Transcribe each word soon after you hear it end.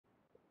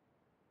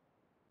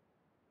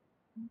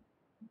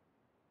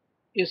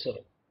Yes, sir.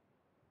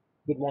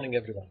 Good morning,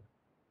 everyone.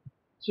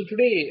 So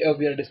today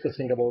we are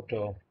discussing about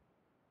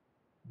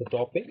the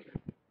topic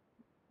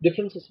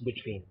differences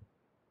between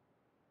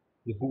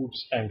the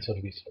goods and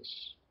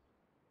services.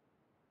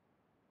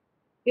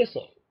 Yes,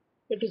 sir.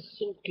 It is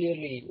so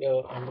clearly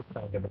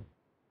understandable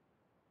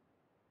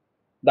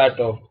that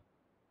a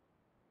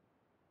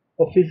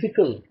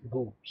physical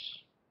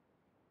goods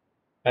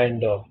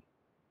and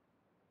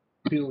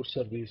pure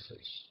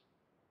services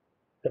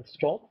can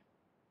stop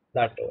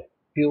that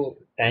pure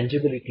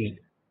tangibility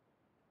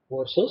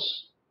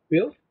versus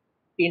pure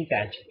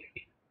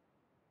intangibility.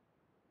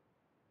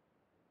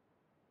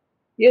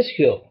 Yes,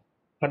 here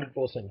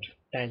 100%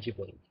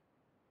 tangible.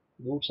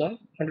 Goods are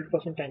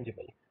 100%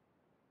 tangible,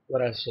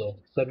 whereas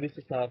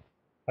services are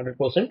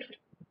 100%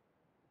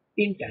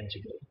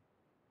 intangible.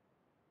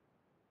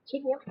 So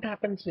what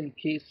happens in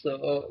case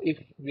if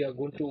we are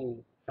going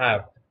to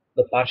have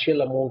the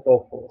partial amount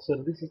of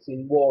services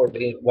involved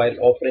while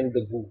offering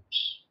the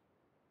goods?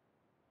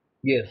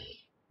 Yes,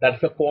 that's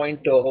the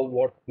point of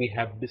what we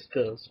have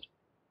discussed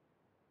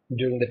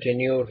during the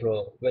tenure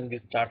when we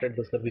started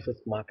the services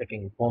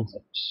marketing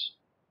concepts.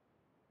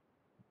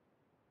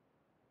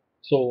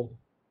 So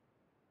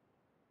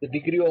the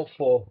degree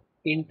of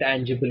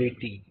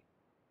intangibility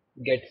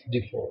gets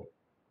differed,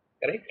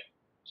 correct?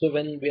 So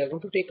when we are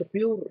going to take a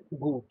pure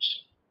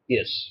goods,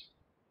 yes,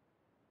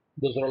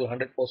 those are all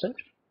 100%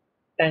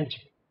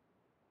 tangible,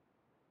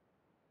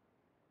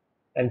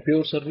 and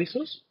pure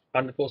services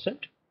 100%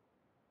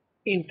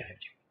 intangible.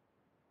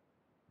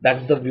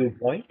 That's the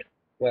viewpoint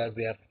where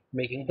we are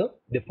making the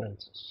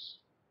differences.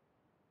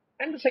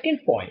 And the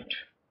second point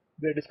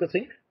we are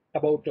discussing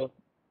about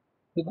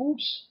the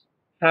goods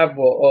have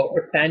a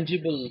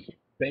tangible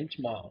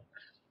benchmark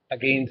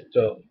against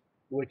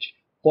which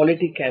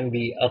quality can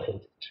be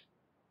assessed.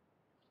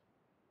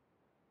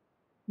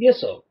 Yes,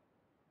 sir,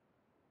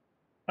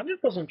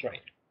 100%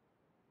 right.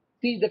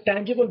 See, the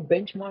tangible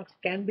benchmarks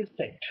can be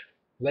set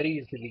very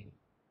easily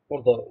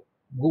for the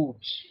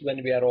goods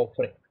when we are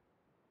offering,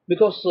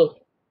 because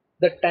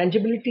the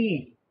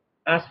tangibility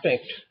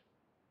aspect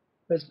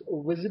is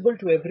visible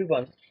to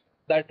everyone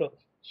that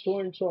so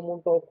and so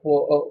amount of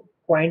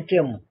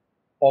quantum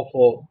of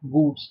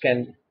goods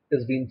can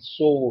is being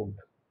sold,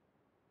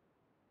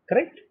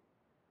 correct?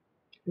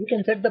 We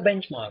can set the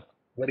benchmark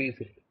very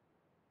easily,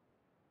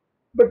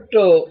 but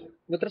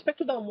with respect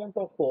to the amount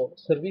of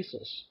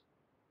services,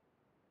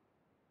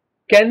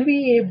 can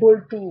we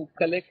able to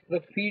collect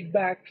the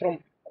feedback from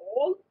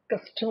all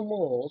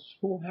customers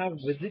who have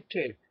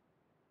visited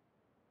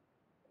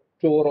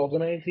to our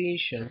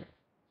organization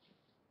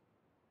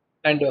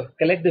and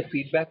collect the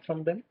feedback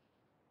from them?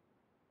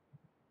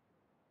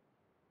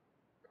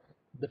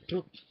 The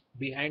truth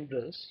behind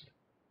this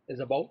is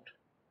about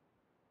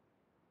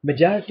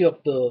majority of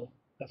the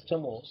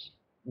customers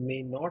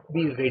may not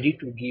be ready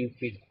to give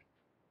feedback.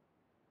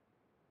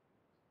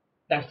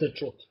 That's the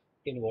truth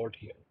involved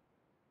here.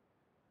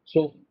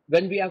 So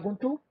when we are going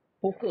to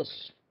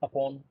focus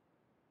upon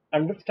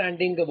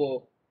understanding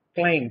our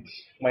client's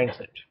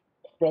mindset,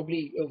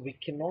 probably we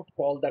cannot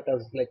call that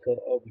as like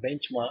a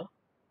benchmark.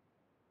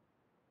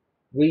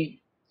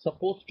 We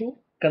supposed to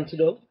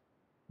consider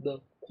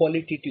the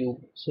qualitative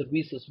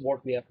services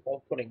what we are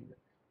offering,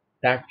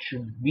 that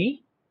should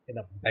be in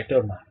a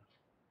better manner.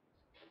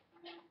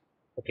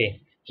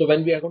 Okay, so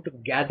when we are going to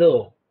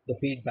gather the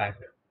feedback,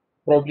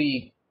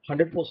 probably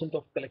 100%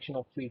 of collection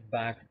of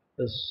feedback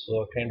is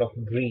kind of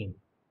green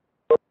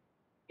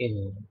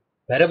in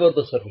wherever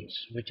the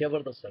service,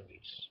 whichever the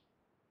service,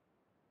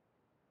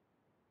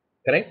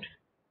 correct?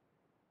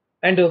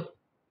 And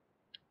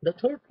the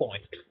third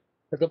point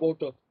is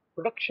about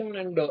production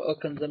and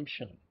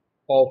consumption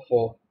of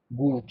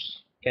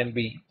goods can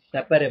be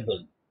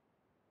separable,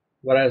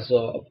 whereas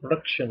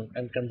production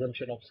and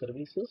consumption of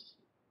services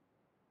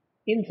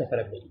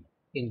inseparable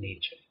in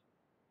nature.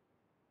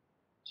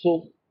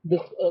 So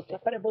this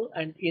separable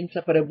and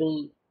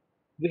inseparable,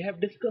 we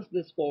have discussed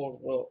this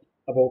for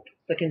about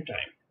second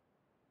time,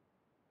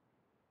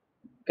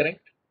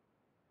 correct?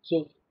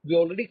 So we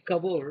already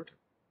covered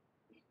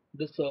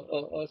this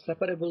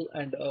separable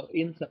and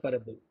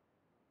inseparable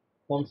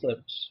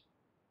concepts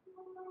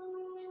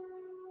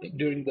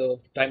during the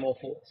time of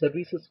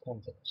services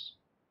concepts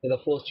in the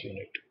first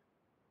unit,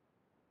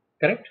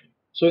 correct?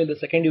 So in the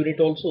second unit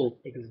also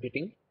it is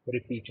getting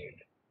repeated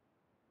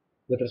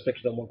with respect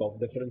to the amount of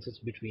differences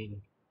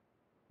between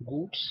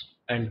goods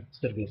and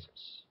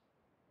services.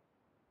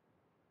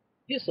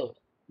 Yes, sir.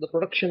 The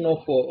production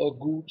of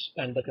goods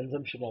and the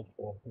consumption of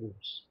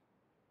goods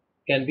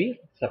can be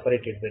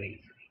separated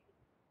very easily.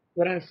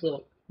 Whereas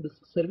the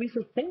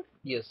services thing,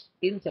 yes,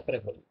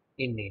 inseparable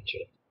in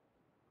nature.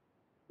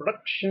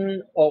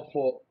 Production of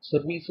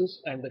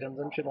services and the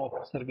consumption of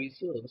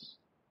services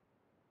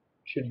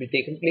should be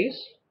taken place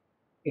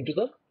into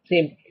the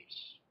same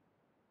place.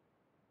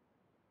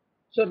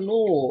 So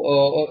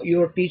no,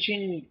 you're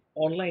teaching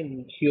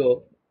online here.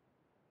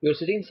 You're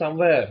sitting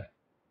somewhere,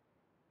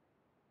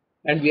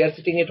 and we are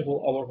sitting at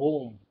our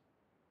home.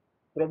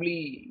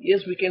 Probably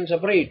yes, we can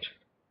separate.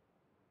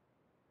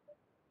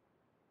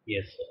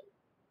 Yes, sir.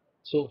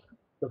 So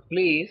the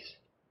place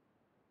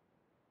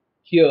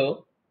here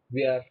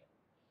we are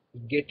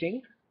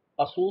getting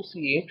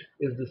associate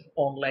is this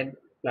online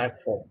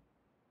platform,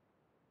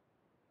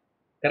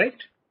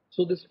 correct?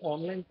 So this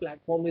online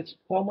platform is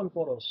common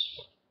for us.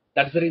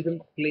 That's the reason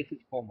place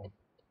is common.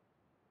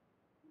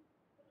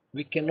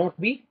 We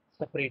cannot be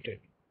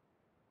separated.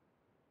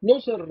 No,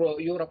 sir,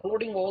 you're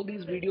uploading all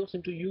these videos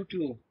into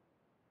YouTube.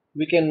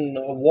 We can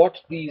watch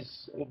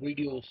these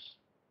videos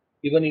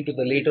even into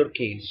the later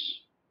case.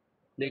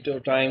 Later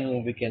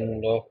time we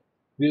can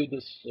view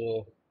this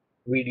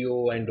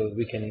video and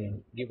we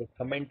can give a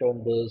comment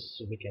on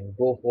this. We can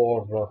go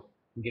for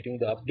getting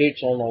the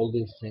updates on all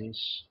these things.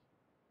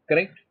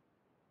 Correct?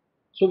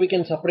 So we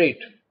can separate.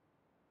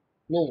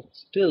 No,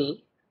 still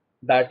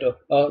that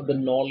the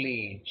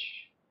knowledge,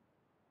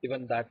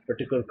 even that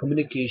particular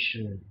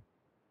communication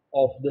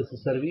of this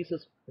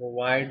services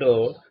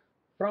provider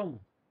from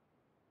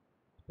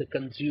the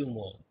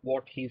consumer,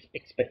 what he's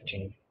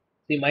expecting.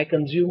 See, my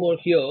consumer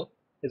here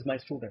is my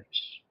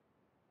students,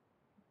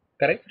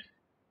 correct?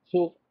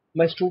 So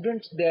my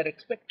students, they are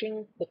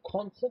expecting the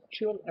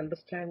conceptual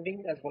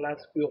understanding as well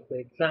as few of the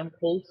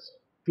examples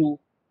to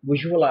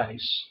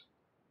visualize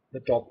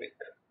the topic,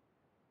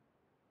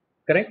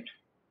 correct?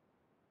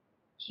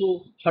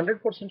 So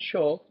 100%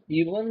 sure,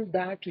 even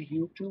that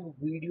YouTube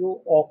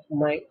video of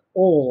my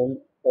own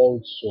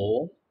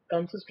also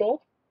consists of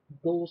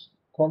those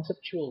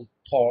conceptual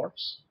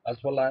thoughts as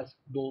well as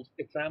those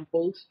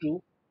examples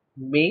to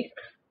make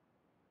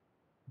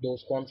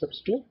those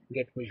concepts to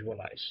get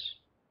visualized.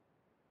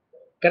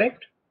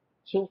 Correct?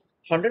 So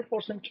 100%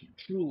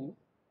 true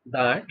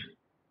that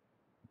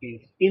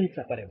is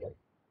inseparable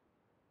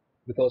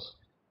because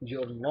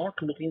you're not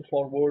looking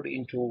forward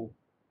into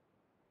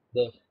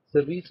the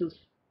services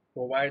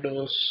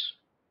providers,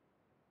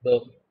 the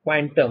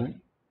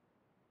quantum,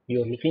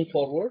 you're looking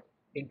forward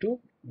into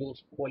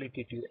those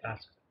qualitative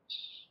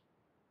aspects.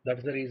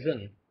 That's the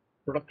reason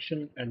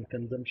production and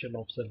consumption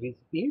of service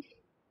is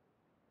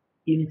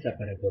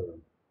inseparable.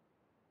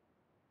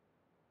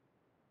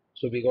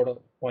 So we got a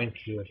point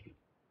here.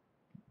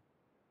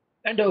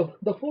 And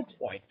the fourth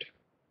point,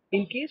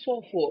 in case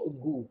of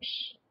goods,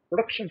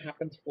 production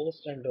happens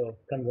first and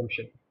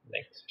consumption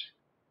next.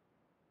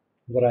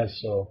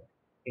 Whereas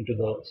into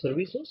the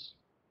services,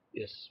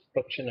 yes,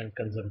 production and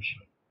consumption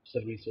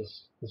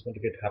services is going to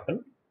get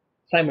happen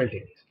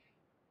simultaneously.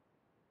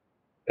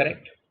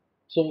 Correct?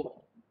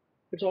 So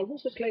it's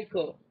almost just like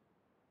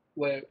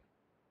where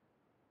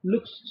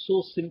looks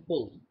so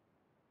simple.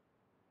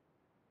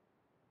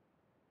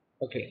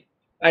 Okay,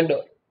 and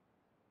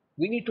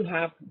we need to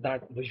have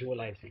that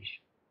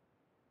visualization.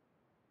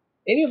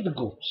 Any of the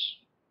goods,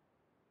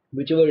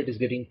 whichever it is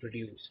getting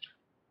produced,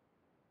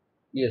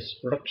 yes,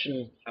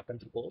 production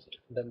happens first,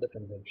 then the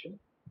consumption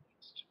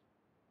next.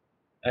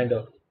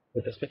 And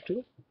with respect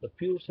to the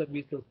pure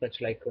services such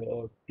like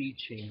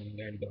teaching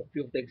and a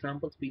few of the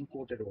examples being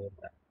quoted over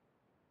that,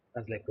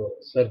 as like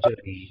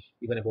surgery,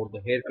 even about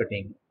the hair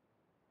cutting,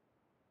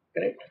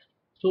 correct?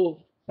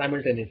 So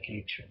simultaneously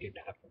it should get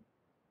happen.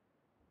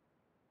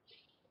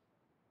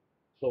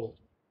 So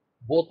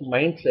both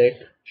mindset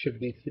should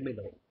be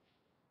similar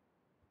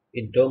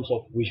in terms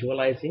of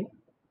visualizing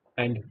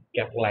and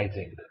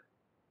capitalizing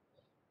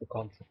the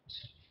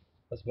concepts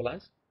as well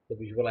as the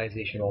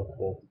visualization of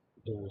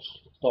those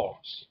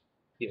thoughts.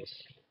 Yes,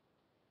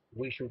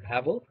 we should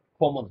have a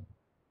common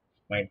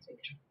mindset.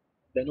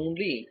 Then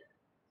only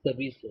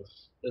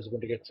services is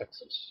going to get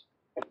success.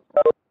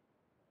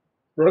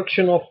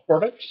 Production of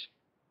products,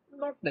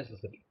 not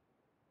necessary.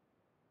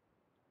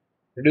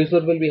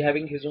 Producer will be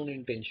having his own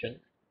intention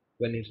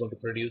when he's going to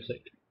produce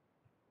it.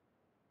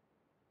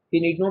 He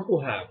need not to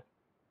have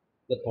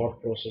the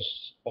thought process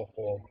of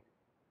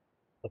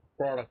the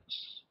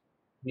products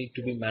need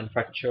to be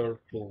manufactured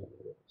to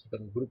a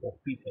certain group of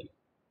people.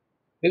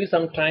 Maybe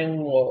some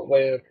time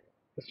where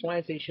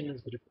customization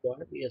is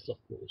required, yes, of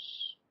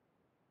course,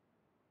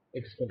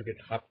 it's going to get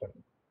happen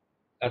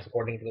as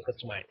according to the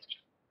customized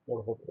mode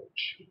of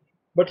approach.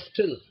 But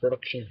still,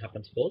 production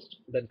happens first,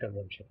 then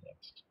consumption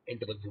next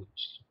into the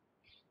goods.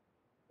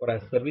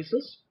 Whereas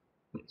services,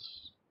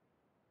 yes,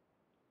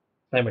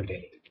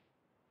 simultaneously.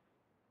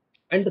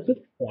 And the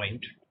fifth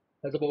point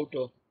is about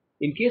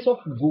in case of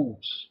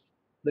goods,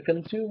 the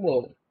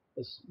consumer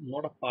is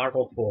not a part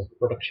of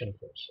production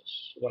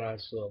process,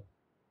 whereas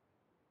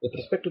with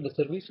respect to the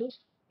services,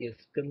 yes,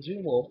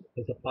 consumer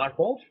is a part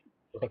of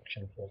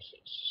production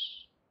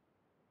process.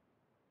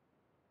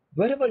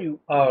 Wherever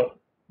you are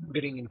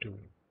getting into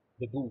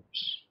the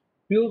goods,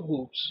 pure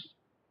goods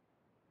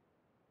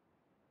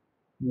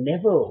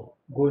never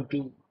going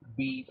to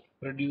be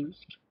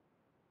produced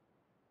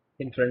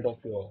in front of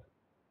your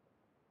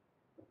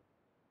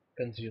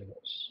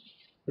consumers.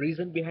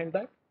 Reason behind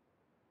that?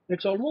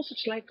 It's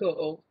like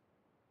the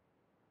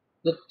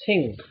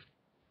thing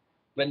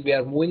when we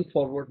are moving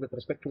forward with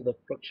respect to the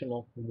production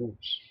of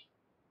goods.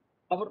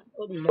 Our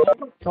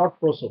normal thought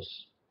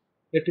process,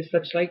 it is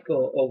such like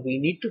we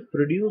need to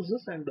produce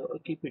this and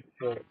keep it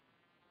for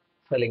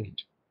selling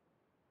it.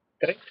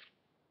 Correct?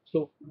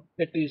 So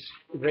it is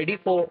ready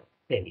for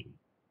sale.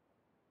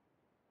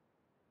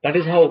 That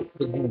is how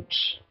the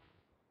goods,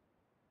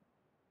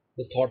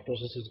 the thought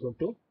process is going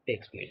to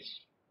take place.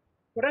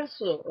 Whereas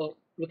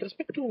with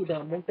respect to the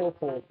amount of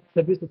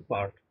services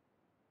part,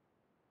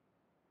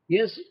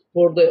 yes,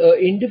 for the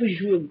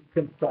individual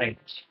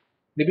compliance,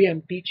 maybe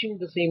I'm teaching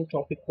the same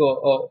topic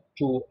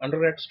to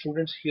undergrad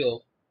students here.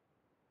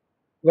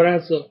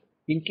 Whereas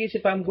in case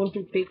if I'm going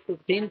to take the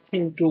same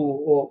thing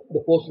to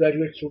the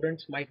postgraduate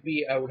students, might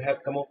be I would have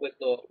come up with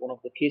one of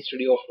the case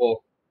study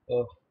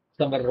of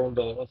somewhere around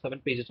 7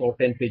 pages or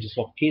 10 pages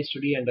of case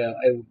study, and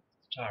I would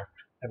start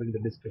having the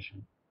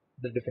discussion,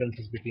 the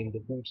differences between the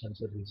goods and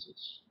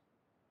services.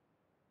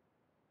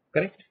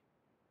 Correct?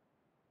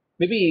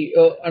 Maybe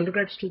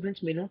undergrad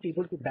students may not be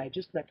able to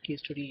digest that case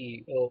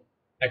study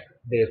at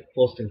their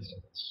first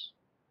instance.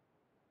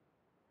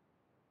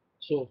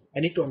 So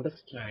I need to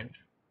understand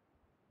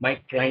my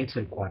client's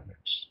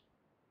requirements.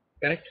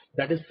 Correct?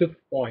 That is fifth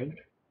point,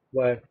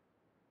 where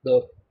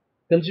the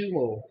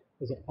consumer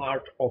is a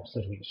part of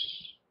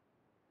service,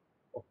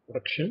 of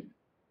production,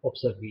 of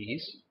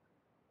service.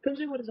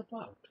 Consumer is a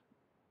part.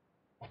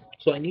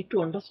 So I need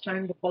to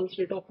understand the pulse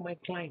rate of my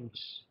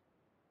clients.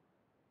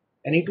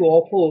 I need to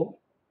offer,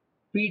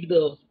 feed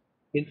the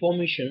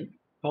information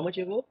how much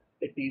ever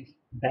it is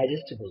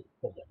digestible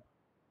for them.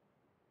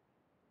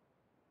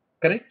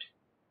 Correct?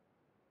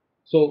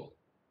 So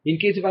in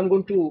case if I'm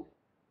going to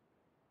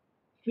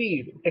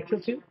feed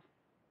excessive,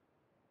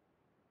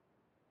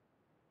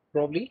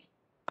 probably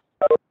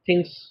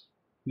things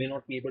may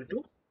not be able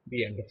to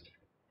be understood.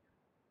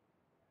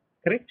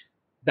 Correct?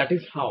 That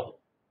is how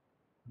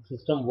the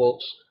system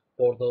works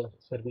for the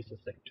services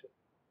sector.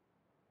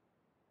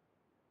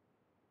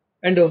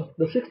 And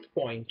the sixth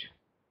point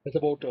is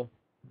about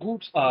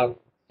goods are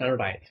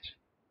standardized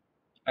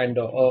and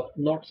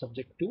not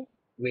subject to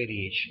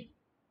variation.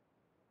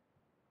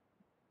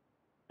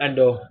 And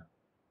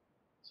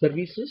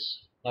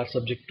services are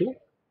subject to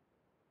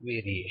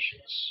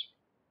variations.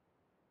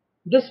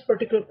 This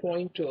particular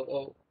point,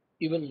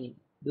 even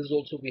this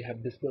also we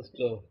have discussed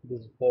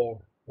this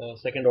for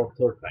second or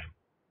third time.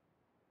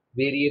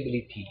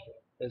 Variability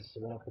is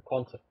one of the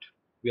concept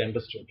we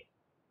understood.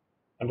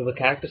 Under the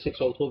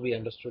characteristics also we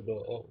understood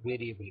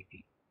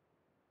variability.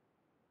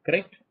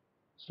 Correct?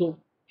 So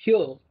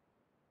here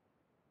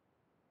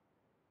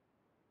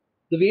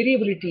the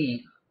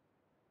variability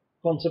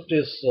concept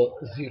is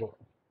zero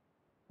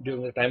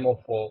during the time of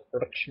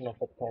production of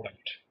a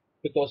product,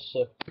 because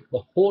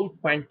the whole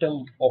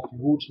quantum of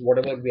goods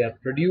whatever we are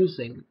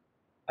producing,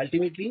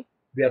 ultimately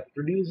we are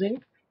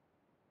producing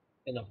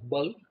in a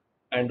bulk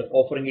and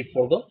offering it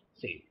for the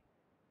sale.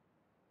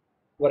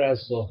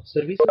 Whereas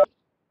services,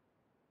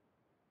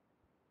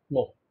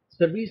 no,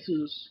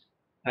 services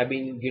have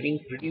been getting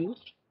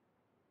produced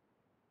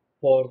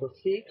for the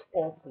sake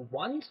of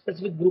one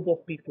specific group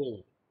of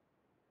people.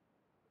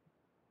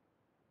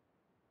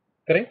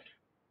 Correct?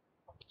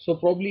 So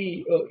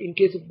probably in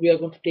case if we are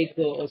going to take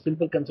a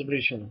simple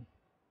consideration,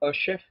 a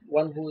chef,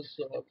 one who is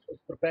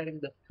preparing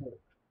the food,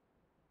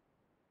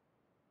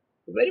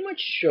 very much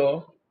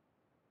sure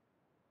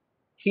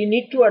he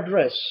need to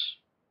address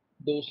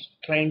those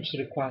clients'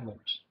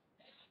 requirements.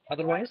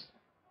 Otherwise,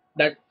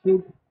 that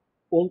food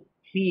won't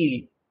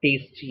feel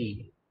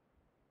tasty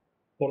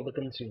for the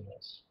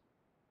consumers.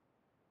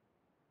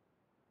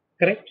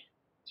 Correct?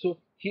 So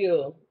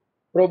here,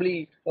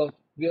 probably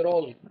we are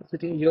all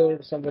sitting here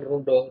somewhere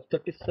around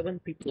 37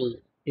 people,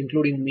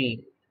 including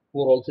me,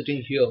 who are all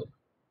sitting here.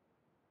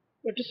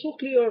 It is so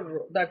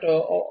clear that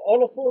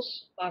all of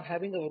us are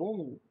having our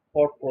own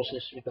thought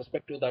process with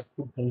respect to that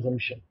food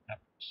consumption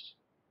habits.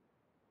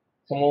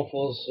 Some of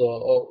us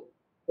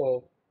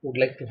would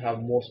like to have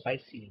more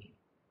spicy.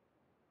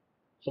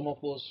 Some of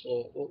us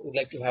would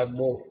like to have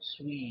more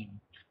sweet.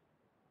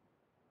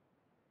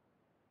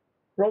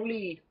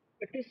 Probably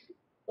it is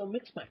a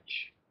mix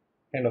match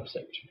kind of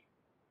set.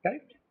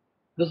 Correct?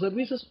 The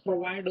services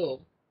provider,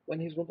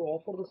 when he's going to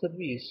offer the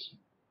service,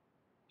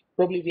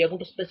 probably we are going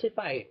to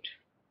specify it.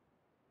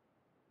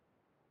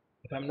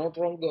 If I'm not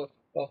wrong,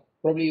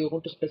 probably you're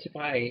going to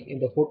specify in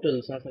the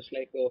hotels as such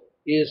like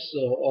is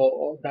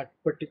that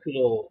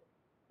particular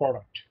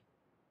product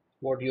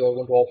what you are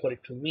going to offer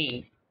it to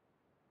me,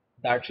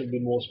 that should be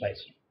more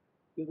spicy.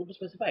 You're going to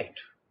specify it.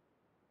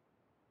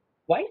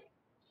 Why?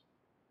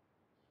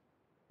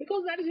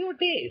 Because that is your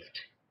taste.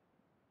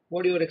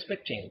 What you are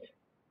expecting.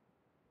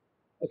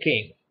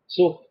 Okay.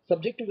 So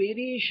subject to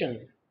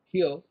variation,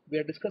 here we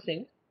are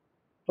discussing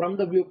from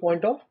the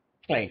viewpoint of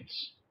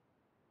clients.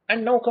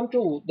 And now come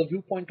to the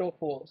viewpoint of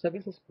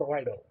services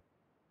provider.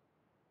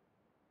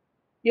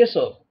 Yes,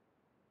 sir.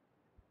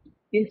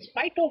 In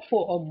spite of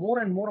a more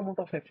and more amount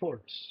of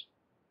efforts,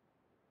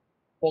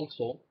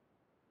 also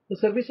the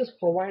services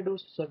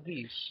provider's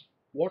service,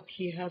 what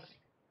he has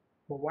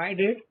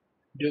provided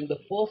during the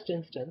first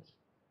instance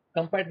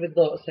compared with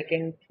the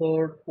second,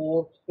 third,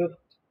 fourth, fifth,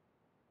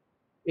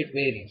 it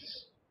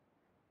varies.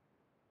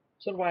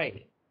 So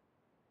why?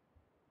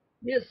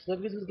 Yes,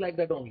 services like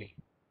that only.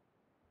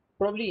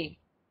 Probably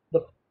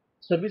the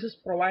services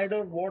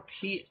provider, what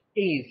he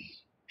is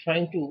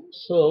trying to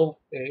serve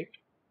it,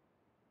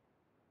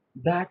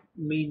 that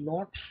may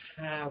not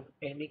have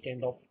any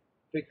kind of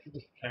fixed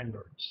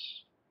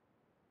standards,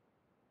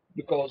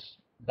 because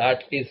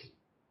that is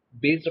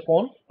based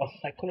upon a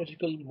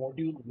psychological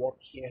module what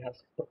he has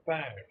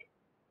prepared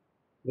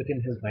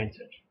within his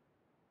mindset.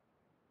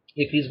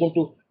 If he's going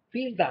to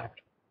feel that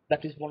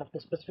that is one of the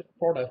specific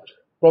product,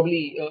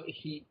 probably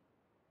he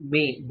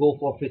may go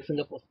for fixing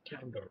up a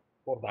standard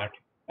for that,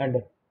 and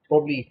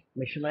probably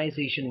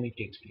machinization may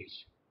take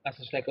place. As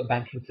it's like a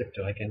banking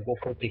sector, I can go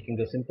for taking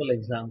a simple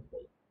example.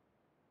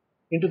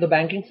 Into the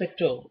banking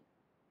sector,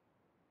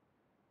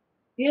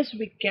 yes,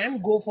 we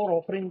can go for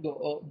offering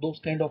those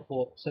kind of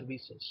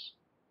services,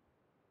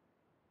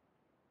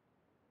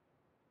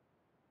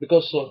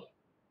 because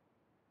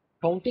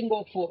counting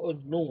of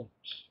notes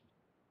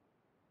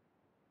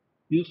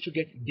used to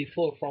get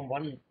differ from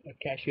one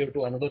cashier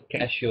to another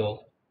cashier,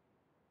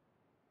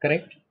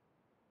 correct?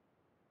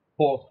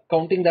 For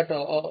counting that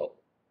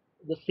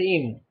the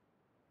same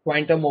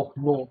quantum of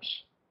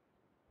notes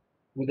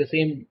with the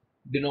same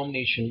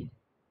denomination,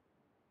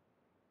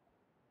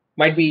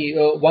 might be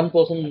one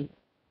person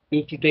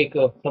used to take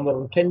somewhere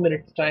around 10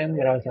 minutes time,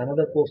 whereas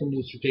another person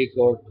used to take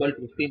 12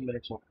 to 15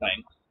 minutes of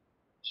time.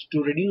 So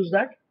to reduce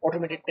that,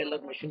 automated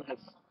teller machine has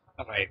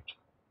arrived,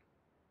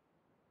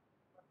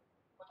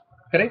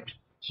 correct?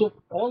 So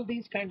all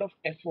these kind of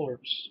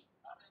efforts,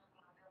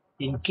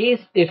 in case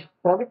if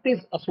product is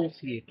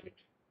associated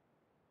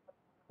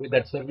with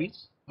that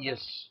service,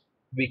 yes,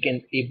 we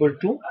can able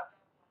to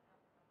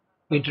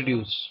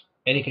introduce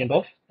any kind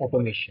of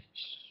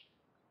automations.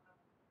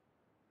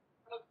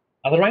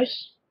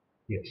 Otherwise,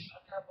 yes,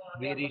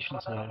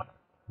 variations are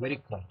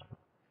very common.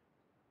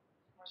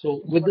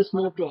 So with this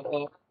note,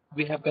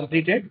 we have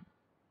completed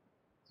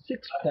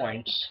 6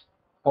 points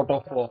out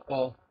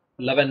of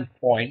 11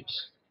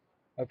 points.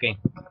 Okay,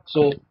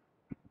 so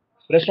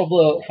rest of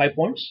the 5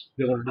 points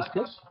we are going to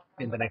discuss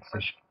in the next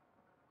session.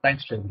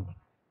 Thanks to everyone.